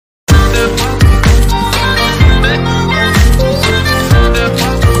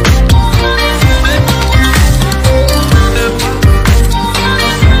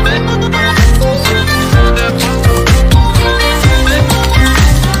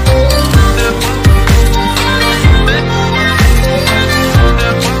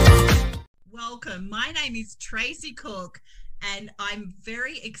Tracy Cook, and I'm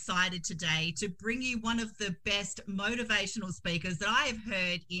very excited today to bring you one of the best motivational speakers that I have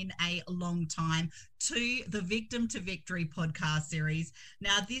heard in a long time to the Victim to Victory podcast series.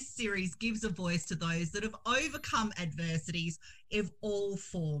 Now, this series gives a voice to those that have overcome adversities of all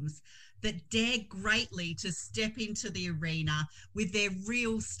forms, that dare greatly to step into the arena with their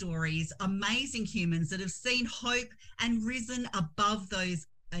real stories, amazing humans that have seen hope and risen above those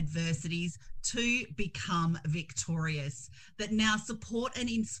adversities to become victorious, that now support and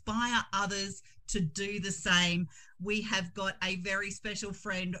inspire others to do the same. We have got a very special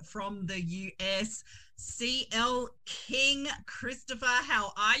friend from the US, CL King. Christopher,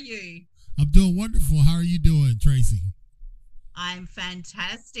 how are you? I'm doing wonderful. How are you doing, Tracy? I'm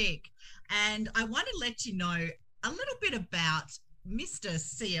fantastic. And I want to let you know a little bit about Mr.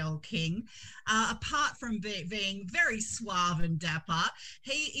 CL King. Apart from being very suave and dapper,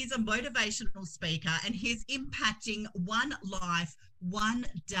 he is a motivational speaker, and he's impacting one life, one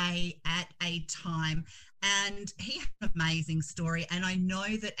day at a time. And he has an amazing story. And I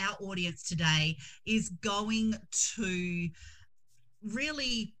know that our audience today is going to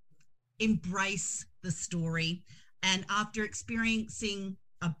really embrace the story. And after experiencing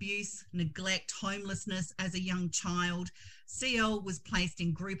abuse, neglect, homelessness as a young child, CL was placed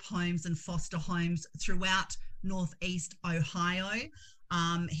in group homes and foster homes throughout Northeast Ohio.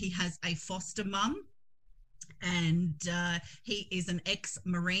 He has a foster mum, and he is an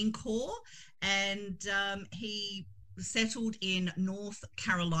ex-Marine Corps, and he settled in North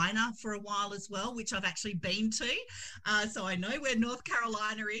Carolina for a while as well, which I've actually been to. So I know where North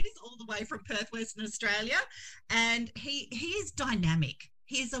Carolina is, all the way from Perth, Western Australia. And he is dynamic.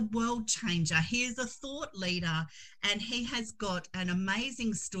 He is a world changer. He is a thought leader, and he has got an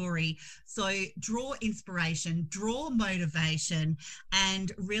amazing story. So draw inspiration, draw motivation,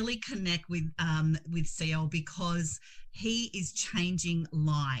 and really connect with CL, because he is changing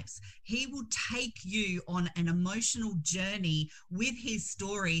lives. He will take you on an emotional journey with his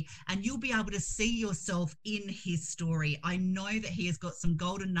story, and you'll be able to see yourself in his story. I know that he has got some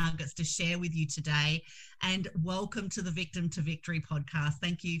golden nuggets to share with you today. And welcome to the Victim to Victory podcast.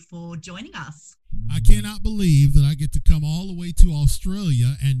 Thank you for joining us. I cannot believe that I get to come all the way to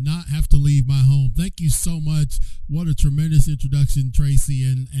Australia and not have to leave my home. Thank you so much. What a tremendous introduction, Tracy,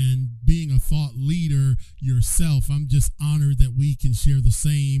 and being a thought leader yourself, I'm just honored that we can share the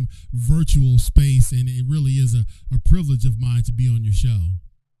same virtual space, and it really is a privilege of mine to be on your show.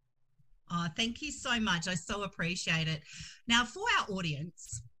 Thank you so much. I so appreciate it. Now, for our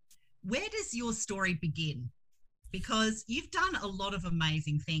audience, where does your story begin? Because you've done a lot of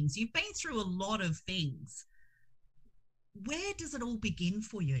amazing things. You've been through a lot of things. Where does it all begin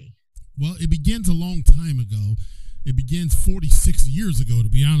for you? Well, it begins a long time ago. It begins 46 years ago, to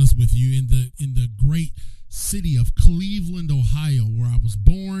be honest with you, in the great city of Cleveland, Ohio, where I was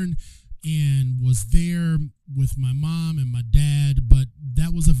born and was there with my mom and my dad. But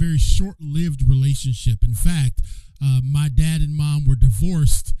that was a very short-lived relationship. In fact, my dad and mom were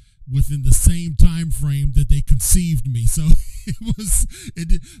divorced within the same time frame that they conceived me. So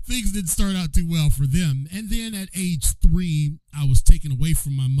things didn't start out too well for them. And then at age 3, I was taken away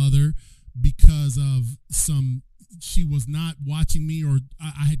from my mother because of she was not watching me, or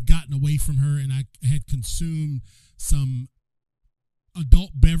I had gotten away from her, and I had consumed some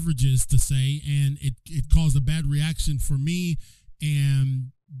adult beverages, to say, and it caused a bad reaction for me,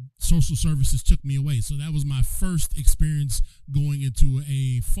 and social services took me away. So that was my first experience going into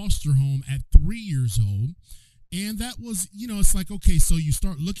a foster home at 3 years old. And that was, it's like, okay, so you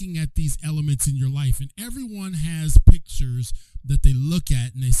start looking at these elements in your life, and everyone has pictures that they look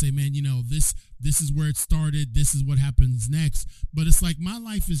at and they say, man, this is where it started. This is what happens next. But it's like my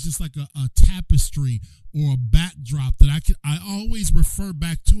life is just like a tapestry or a backdrop that I always refer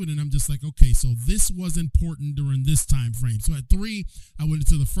back to it. And I'm just like, okay, so this was important during this time frame. So at 3, I went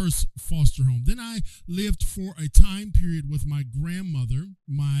into the first foster home. Then I lived for a time period with my grandmother,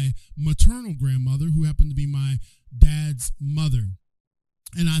 my maternal grandmother, who happened to be my dad's mother.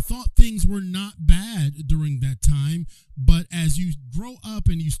 And I thought things were not bad during that time, but as you grow up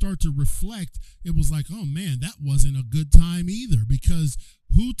and you start to reflect, it was like, oh man, that wasn't a good time either, because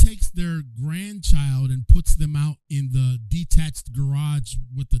who takes their grandchild and puts them out in the detached garage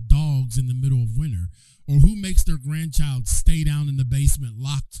with the dogs in the middle of winter? Or who makes their grandchild stay down in the basement,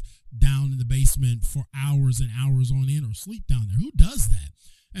 locked down in the basement for hours and hours on end, or sleep down there? Who does that?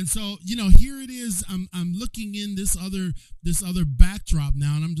 And so, here it is. I'm looking in this other backdrop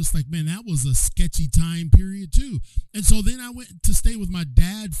now, and I'm just like, man, that was a sketchy time period too. And so then I went to stay with my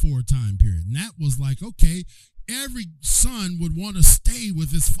dad for a time period, and that was like, okay, every son would want to stay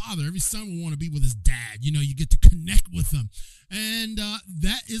with his father. Every son would want to be with his dad. You get to connect with them. And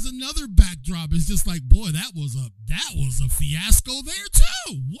that is another backdrop. It's just like, boy, that was a fiasco there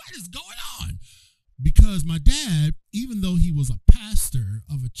too. What is going on? Because my dad, even though he was a pastor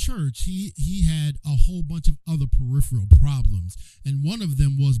of a church, he had a whole bunch of other peripheral problems. And one of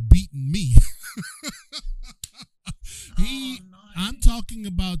them was beating me. I'm talking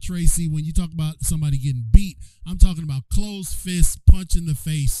about, Tracy, when you talk about somebody getting beat, I'm talking about closed fist, punch in the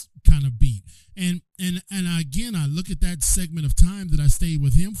face kind of beat. And again, I look at that segment of time that I stayed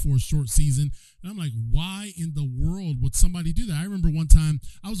with him for a short season, and I'm like, why in the world would somebody do that? I remember one time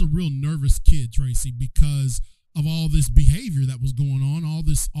I was a real nervous kid, Tracy, because of all this behavior that was going on, all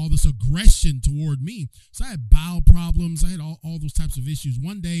this aggression toward me. So I had bowel problems. I had all those types of issues.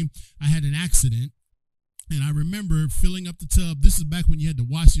 One day I had an accident, and I remember filling up the tub. This is back when you had to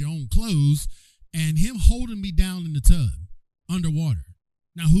wash your own clothes, and him holding me down in the tub underwater.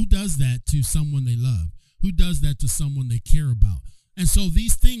 Now, who does that to someone they love? Who does that to someone they care about? And so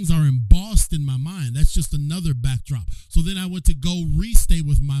these things are embossed in my mind. That's just another backdrop. So then I went to go restay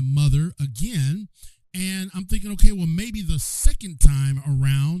with my mother again. And I'm thinking, okay, well, maybe the second time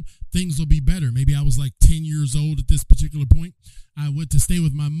around, things will be better. Maybe I was like 10 years old at this particular point. I went to stay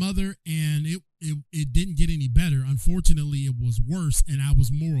with my mother, and it didn't get any better. Unfortunately, it was worse, and I was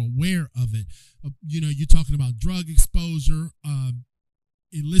more aware of it. You're talking about drug exposure,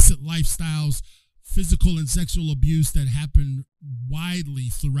 illicit lifestyles, physical and sexual abuse that happened widely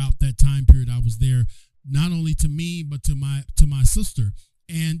throughout that time period I was there, not only to me, but to my sister.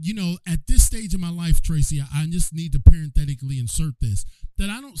 And, at this stage of my life, Tracy, I just need to parenthetically insert this, that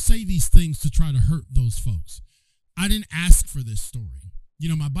I don't say these things to try to hurt those folks. I didn't ask for this story.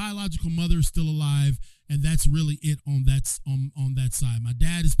 My biological mother is still alive, and that's really it on that side. My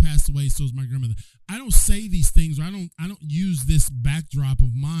dad has passed away, so is my grandmother. I don't say these things, or I don't use this backdrop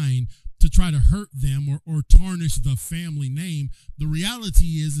of mine to try to hurt them or tarnish the family name. The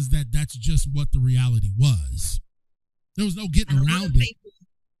reality is that that's just what the reality was. There was no getting around it.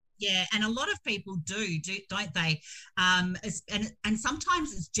 Yeah, and a lot of people do, don't they? And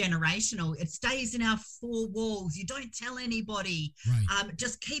sometimes it's generational. It stays in our four walls. You don't tell anybody. Right.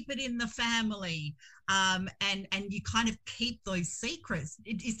 Just keep it in the family. And you kind of keep those secrets.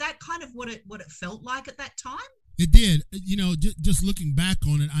 Is that kind of what it felt like at that time? It did. Just looking back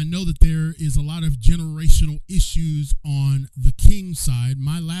on it, I know that there is a lot of generational issues on the King side.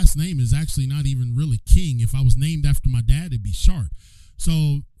 My last name is actually not even really King. If I was named after my dad, it'd be Sharp.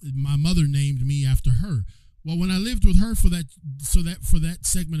 So my mother named me after her. Well, when I lived with her for that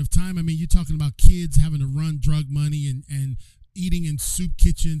segment of time, I mean, you're talking about kids having to run drug money and eating in soup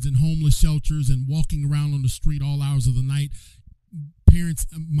kitchens and homeless shelters and walking around on the street all hours of the night. Parents,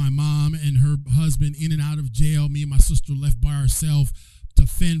 my mom and her husband in and out of jail. Me and my sister left by ourselves to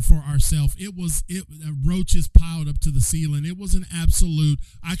fend for ourselves. Roaches piled up to the ceiling. It was an absolute,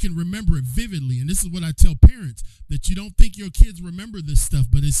 I can remember it vividly. And this is what I tell parents, that you don't think your kids remember this stuff,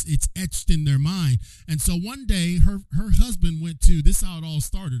 but it's etched in their mind. And so one day her husband went to, this is how it all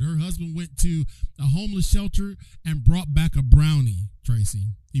started. Her husband went to a homeless shelter and brought back a brownie,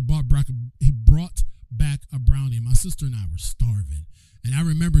 Tracy. He brought back a brownie. And my sister and I were starving. And I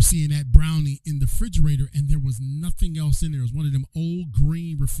remember seeing that brownie in the refrigerator, and there was nothing else in there. It was one of them old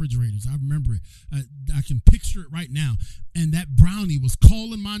green refrigerators. I remember it. I can picture it right now. And that brownie was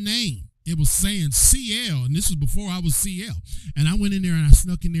calling my name. It was saying CL, and this was before I was CL. And I went in there, and I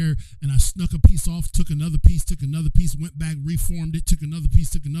snuck in there, and I snuck a piece off, took another piece, went back, reformed it, took another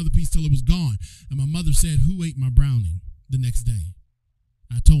piece till it was gone. And my mother said, "Who ate my brownie?" the next day.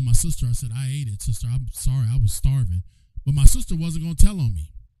 I told my sister, I said, "I ate it, sister. I'm sorry. I was starving." But my sister wasn't going to tell on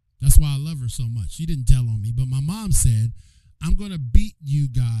me. That's why I love her so much. She didn't tell on me. But my mom said, "I'm going to beat you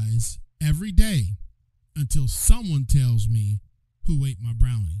guys every day until someone tells me who ate my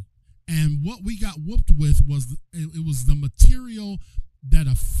brownie." And what we got whooped with was the material that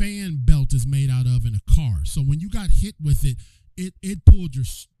a fan belt is made out of in a car. So when you got hit with it, it pulled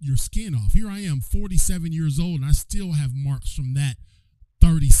your skin off. Here I am, 47 years old, and I still have marks from that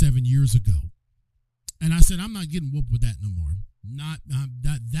 37 years ago. And I said, I'm not getting whooped with that no more.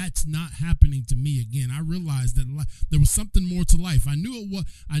 That's not happening to me again. I realized that there was something more to life. I knew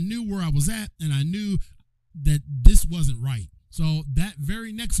where I was at, and I knew that this wasn't right. So that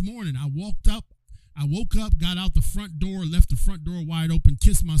very next morning, I woke up, got out the front door, left the front door wide open,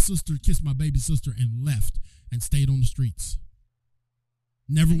 kissed my baby sister, and left and stayed on the streets.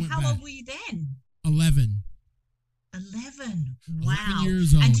 Never went back. How old were you then? 11. 11. Wow. 11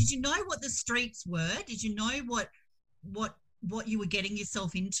 years old. And did you know what the streets were? Did you know what you were getting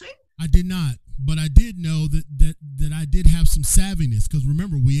yourself into? I did not. But I did know that I did have some savviness, because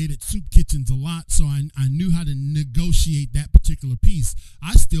remember, we ate at soup kitchens a lot, so I knew how to negotiate that particular piece.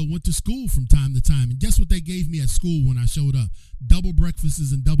 I still went to school from time to time, and guess what they gave me at school when I showed up? Double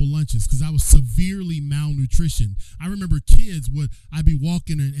breakfasts and double lunches, because I was severely malnutrition. I remember I'd be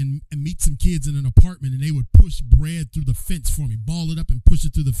walking and meet some kids in an apartment, and they would push bread through the fence for me, ball it up and push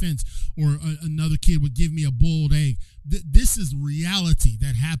it through the fence, or another kid would give me a boiled egg. This is reality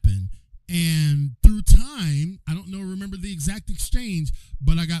that happened. And through time, I don't remember the exact exchange,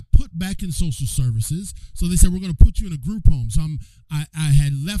 but I got put back in social services. So they said, we're going to put you in a group home. So I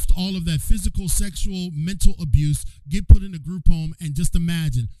had left all of that physical, sexual, mental abuse, get put in a group home, and just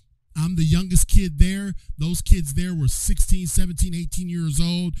imagine, I'm the youngest kid there. Those kids there were 16, 17, 18 years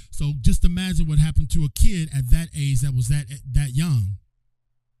old. So just imagine what happened to a kid at that age that was that young.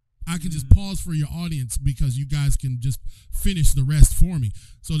 I can just pause for your audience because you guys can just finish the rest for me.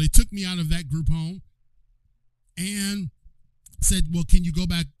 So they took me out of that group home and said, well, can you go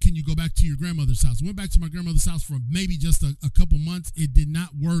back to your grandmother's house? I went back to my grandmother's house for maybe just a couple months. It did not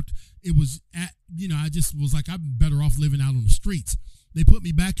work. It was I just was like, I'm better off living out on the streets. They put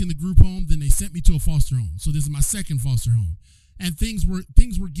me back in the group home. Then they sent me to a foster home. So this is my second foster home. And things were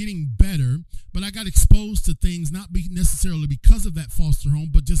getting better, but I got exposed to things not necessarily because of that foster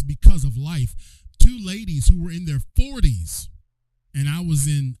home, but just because of life. Two ladies who were in their 40s, and I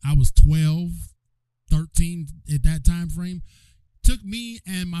was 12, 13 at that time frame, took me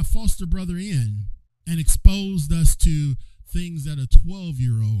and my foster brother in and exposed us to things that a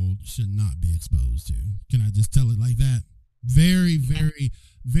 12-year-old should not be exposed to. Can I just tell it like that? Very, very,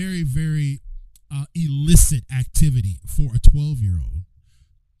 very, very illicit activity for a 12-year-old.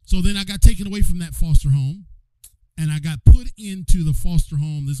 So then I got taken away from that foster home, and I got put into the foster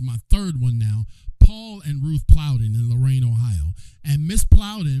home. This is my third one now. Paul and Ruth Plowden in Lorain, Ohio. And Miss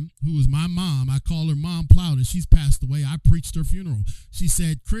Plowden, who is my mom, I call her Mom Plowden. She's passed away. I preached her funeral. She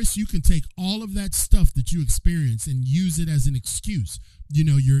said, Chris, you can take all of that stuff that you experience and use it as an excuse. You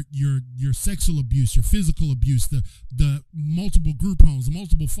know, your sexual abuse, your physical abuse, the multiple group homes, the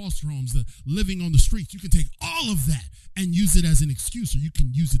multiple foster homes, the living on the streets. You can take all of that and use it as an excuse, or you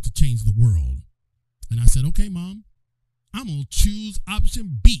can use it to change the world. And I said, okay, Mom, I'm going to choose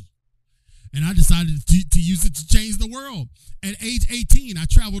option B. And I decided to use it to change the world. At age 18, I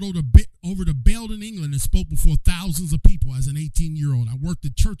traveled over to Belden, England, and spoke before thousands of people as an 18-year-old. I worked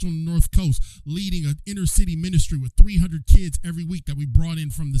at Church on the North Coast, leading an inner-city ministry with 300 kids every week that we brought in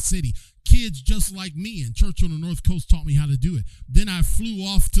from the city. Kids just like me, and Church on the North Coast taught me how to do it. Then I flew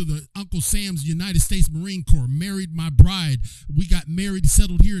off to the Uncle Sam's United States Marine Corps, married my bride. We got married,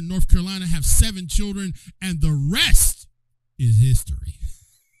 settled here in North Carolina, have 7 children, and the rest is history.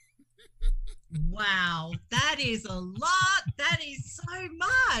 Wow, that is a lot. That is so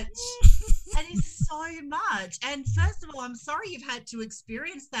much. That is so much. And first of all, I'm sorry you've had to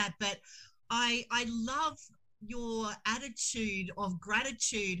experience that, but I love your attitude of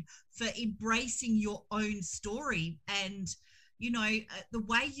gratitude for embracing your own story and, the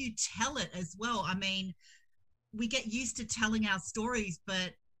way you tell it as well. I mean, we get used to telling our stories,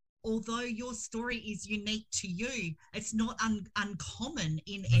 but although your story is unique to you, it's not uncommon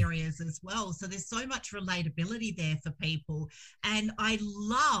in areas as well. So there's so much relatability there for people. And I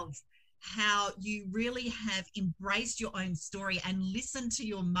love how you really have embraced your own story and listened to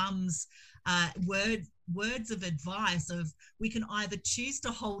your mum's words of advice of, we can either choose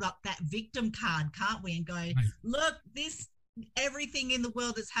to hold up that victim card, can't we, and go, right, look, everything in the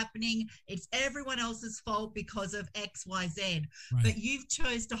world that's happening, it's everyone else's fault because of X, Y, Z. Right. But you've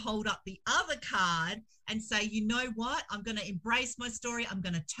chose to hold up the other card and say, you know what? I'm going to embrace my story. I'm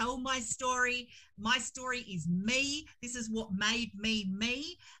going to tell my story. My story is me. This is what made me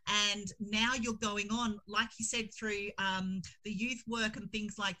me. And now you're going on, like you said, through the youth work and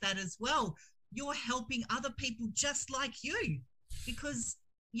things like that as well. You're helping other people just like you because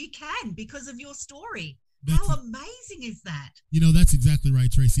you can, because of your story. How amazing is that? That's exactly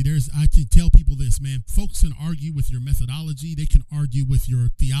right, Tracy. I can tell people this, man. Folks can argue with your methodology. They can argue with your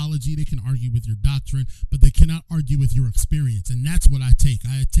theology. They can argue with your doctrine, but they cannot argue with your experience. And that's what I take.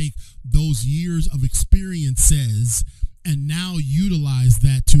 I take those years of experiences and now utilize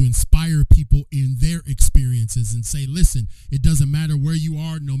that to inspire people in their experiences experiences and say, listen, it doesn't matter where you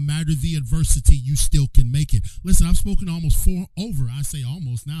are, no matter the adversity, you still can make it. Listen, I've spoken to almost I say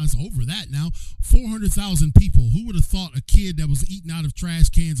almost, now it's over that now, 400,000 people. Who would have thought a kid that was eating out of trash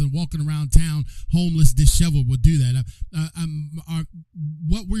cans and walking around town homeless, disheveled would do that?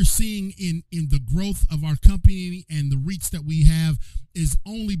 What we're seeing in the growth of our company and the reach that we have is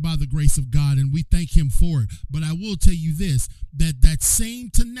only by the grace of God, and we thank him for it. But I will tell you this, that same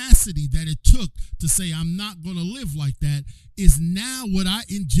tenacity that it took to say I'm not going to live like that is now what I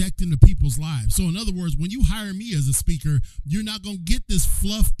inject into people's lives. So in other words, when you hire me as a speaker, you're not going to get this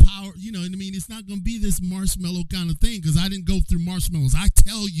fluff power, you know what I mean? It's not going to be this marshmallow kind of thing, because I didn't go through marshmallows. I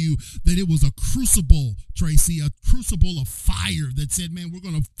tell you that it was a crucible, Tracy, a crucible of fire that said, man, we're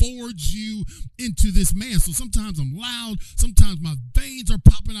going to forge you into this man. So sometimes I'm loud, sometimes my veins are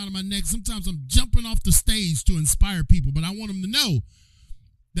popping out of my neck, sometimes I'm jumping off the stage to inspire people, but I want them to know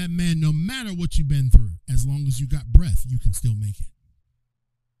that, man, no matter what you've been through, as long as you got breath, you can still make it.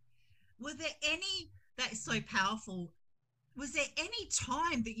 Were there any, that's so powerful, was there any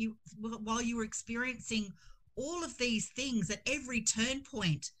time that you, while you were experiencing all of these things at every turn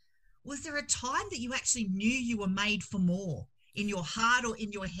point, was there a time that you actually knew you were made for more in your heart or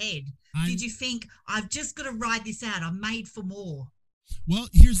in your head? Did you think, I've just got to ride this out, I'm made for more? Well,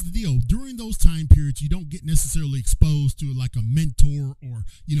 here's the deal. During those time periods, you don't get necessarily exposed to like a mentor or,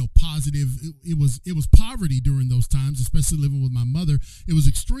 positive. It was poverty during those times, especially living with my mother. It was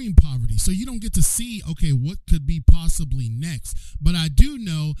extreme poverty. So you don't get to see, okay, what could be possibly next. But I do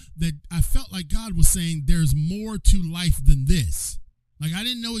know that I felt like God was saying there's more to life than this. Like, I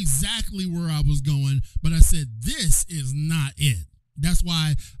didn't know exactly where I was going, but I said, this is not it. That's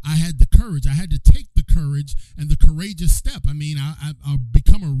why I had the courage. I had to take the courage and the courageous step. I mean, I'll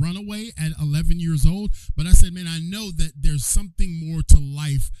become a runaway at 11 years old, but I said, man, I know that there's something more to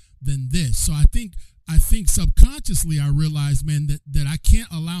life than this. So I think subconsciously I realized, man, that I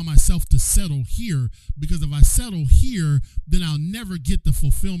can't allow myself to settle here, because if I settle here, then I'll never get the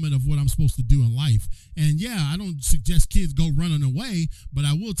fulfillment of what I'm supposed to do in life. And yeah, I don't suggest kids go running away, but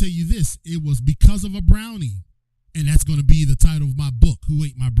I will tell you this, it was because of a brownie. And that's going to be the title of my book, Who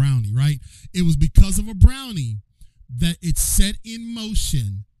Ate My Brownie, right? It was because of a brownie that it set in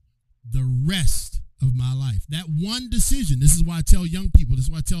motion the rest of my life. That one decision, this is why I tell young people, this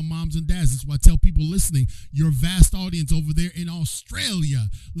is why I tell moms and dads, this is why I tell people listening, your vast audience over there in Australia,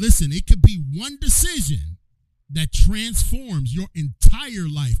 listen, it could be one decision that transforms your entire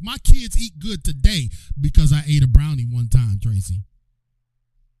life. My kids eat good today because I ate a brownie one time, Tracy.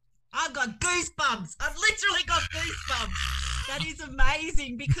 I've got goosebumps. I've literally got goosebumps. That is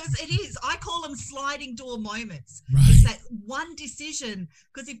amazing, because it is. I call them sliding door moments. Right. It's that one decision,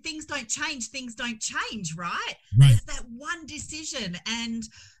 because if things don't change, right? Right. It's that one decision, and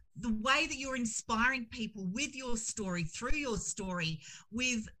the way that you're inspiring people with your story, through your story,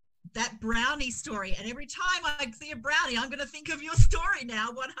 with that brownie story. And every time I see a brownie, I'm going to think of your story now,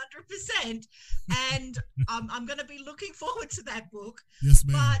 100%. And I'm going to be looking forward to that book. Yes,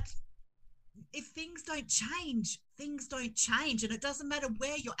 ma'am. But if things don't change, things don't change. And it doesn't matter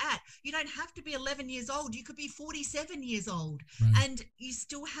where you're at. You don't have to be 11 years old. You could be 47 years old. Right. And you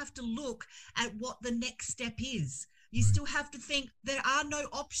still have to look at what the next step is. You Right. still have to think there are no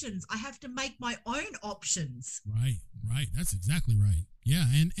options. I have to make my own options. Right. That's exactly right. Yeah,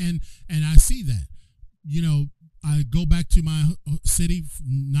 and I see that. I go back to my city,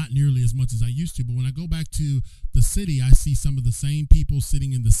 not nearly as much as I used to, but when I go back to the city, I see some of the same people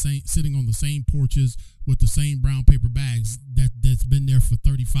sitting on the same porches with the same brown paper bags that's been there for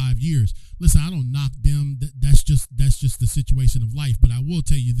 35 years. Listen, I don't knock them. That's just the situation of life. But I will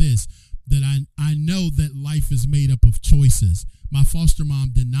tell you this, that I know that life is made up of choices. My foster mom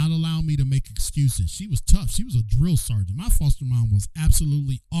did not allow me to make excuses. She was tough. She was a drill sergeant. My foster mom was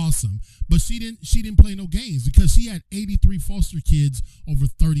absolutely awesome, but she didn't play no games, because she had 83 foster kids over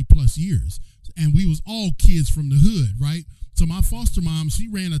 30 plus years. And we was all kids from the hood, right? So my foster mom, she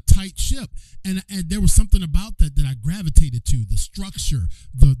ran a tight ship, and there was something about that I gravitated to, the structure,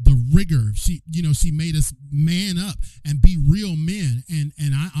 the rigor. She made us man up and be real men, and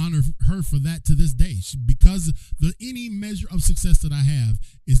I honor her for that to this day. Because any measure of success that I have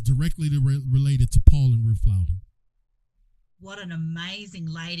is directly related to Paul and Ruth Loudon. What an amazing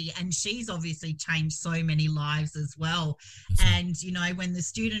lady. And she's obviously changed so many lives as well. That's and, right. When the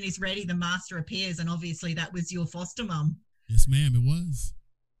student is ready, the master appears. And obviously that was your foster mum. Yes, ma'am, it was.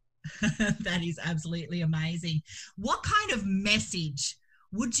 That is absolutely amazing. What kind of message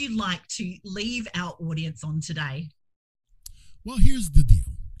would you like to leave our audience on today? Well, here's the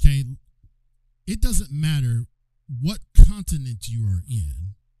deal, okay? It doesn't matter what continent you are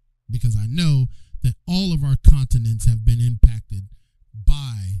in, because I know that all of our continents have been impacted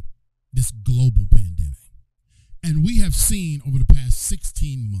by this global pandemic. And we have seen over the past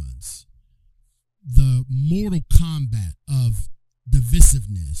 16 months the mortal combat of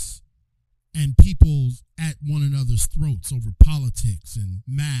divisiveness and people at one another's throats over politics and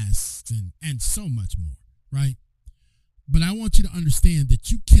masks and so much more, right? But I want you to understand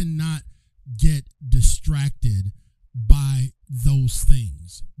that you cannot get distracted by those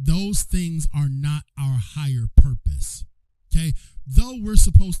things. Those things are not our higher purpose, okay? Though we're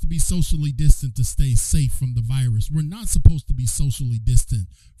supposed to be socially distant to stay safe from the virus, we're not supposed to be socially distant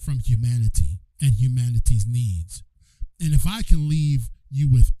from humanity and humanity's needs. And if I can leave you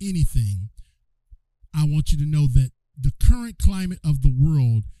with anything, I want you to know that the current climate of the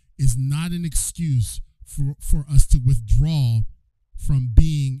world is not an excuse for us to withdraw from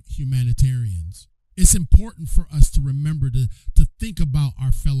being humanitarians. It's important for us to remember to think about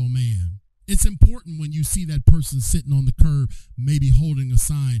our fellow man. It's important when you see that person sitting on the curb, maybe holding a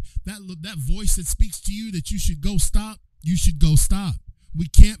sign, that voice that speaks to you that you should go stop, you should go stop. We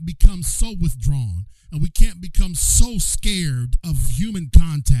can't become so withdrawn and we can't become so scared of human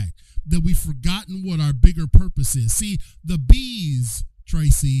contact that we've forgotten what our bigger purpose is. See, the bees,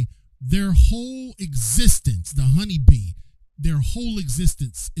 Tracy, their whole existence, the honeybee, their whole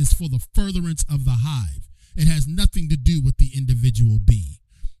existence is for the furtherance of the hive. It has nothing to do with the individual bee.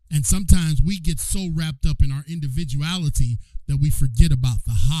 And sometimes we get so wrapped up in our individuality that we forget about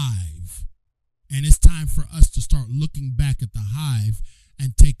the hive. And it's time for us to start looking back at the hive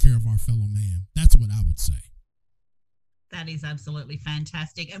and take care of our fellow man. That's what I would say. That is absolutely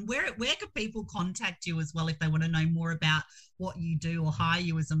fantastic. And where can people contact you as well if they want to know more about what you do or hire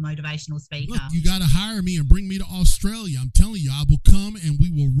you as a motivational speaker? Look, you got to hire me and bring me to Australia. I'm telling you, I will come and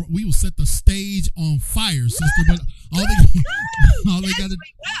we will set the stage on fire, sister. But all they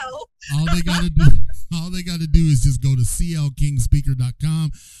got to do is just go to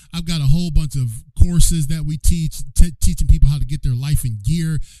clkingspeaker.com. I've got a whole bunch of courses that we teach, teaching people how to get their life in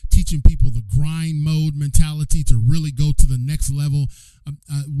gear, teaching people the grind mode mentality to really go to the next level.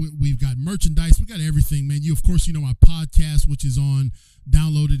 We've got merchandise. We got everything, man. Of course, you know my podcast, which is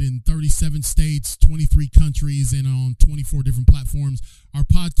downloaded in 37 states, 23 countries, and on 24 different platforms. Our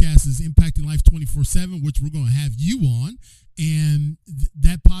podcast is Impacting Life 24/7, which we're going to have you on. And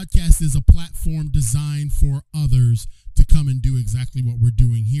that podcast is a platform designed for others to come and do exactly what we're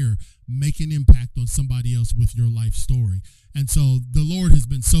doing here, make an impact on somebody else with your life story. And so the Lord has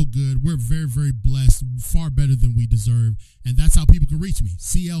been so good. We're very, very blessed, far better than we deserve. And that's how people can reach me,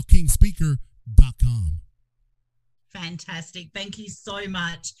 clkingspeaker.com. Fantastic. Thank you so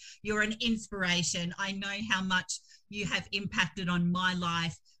much. You're an inspiration. I know how much you have impacted on my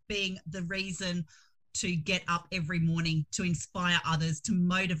life, being the reason to get up every morning, to inspire others, to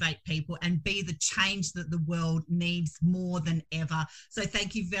motivate people and be the change that the world needs more than ever. So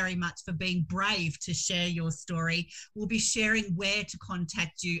thank you very much for being brave to share your story. We'll be sharing where to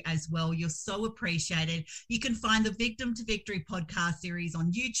contact you as well. You're so appreciated. You can find the Victim to Victory podcast series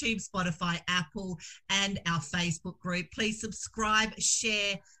on YouTube, Spotify, Apple, and our Facebook group. Please subscribe,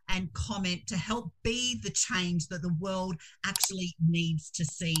 share, and comment to help be the change that the world actually needs to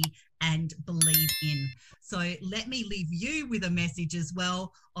see and believe in. So let me leave you with a message as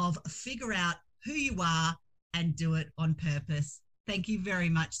well of figure out who you are and do it on purpose. Thank you very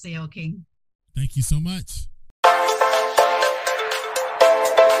much, CL King. Thank you so much.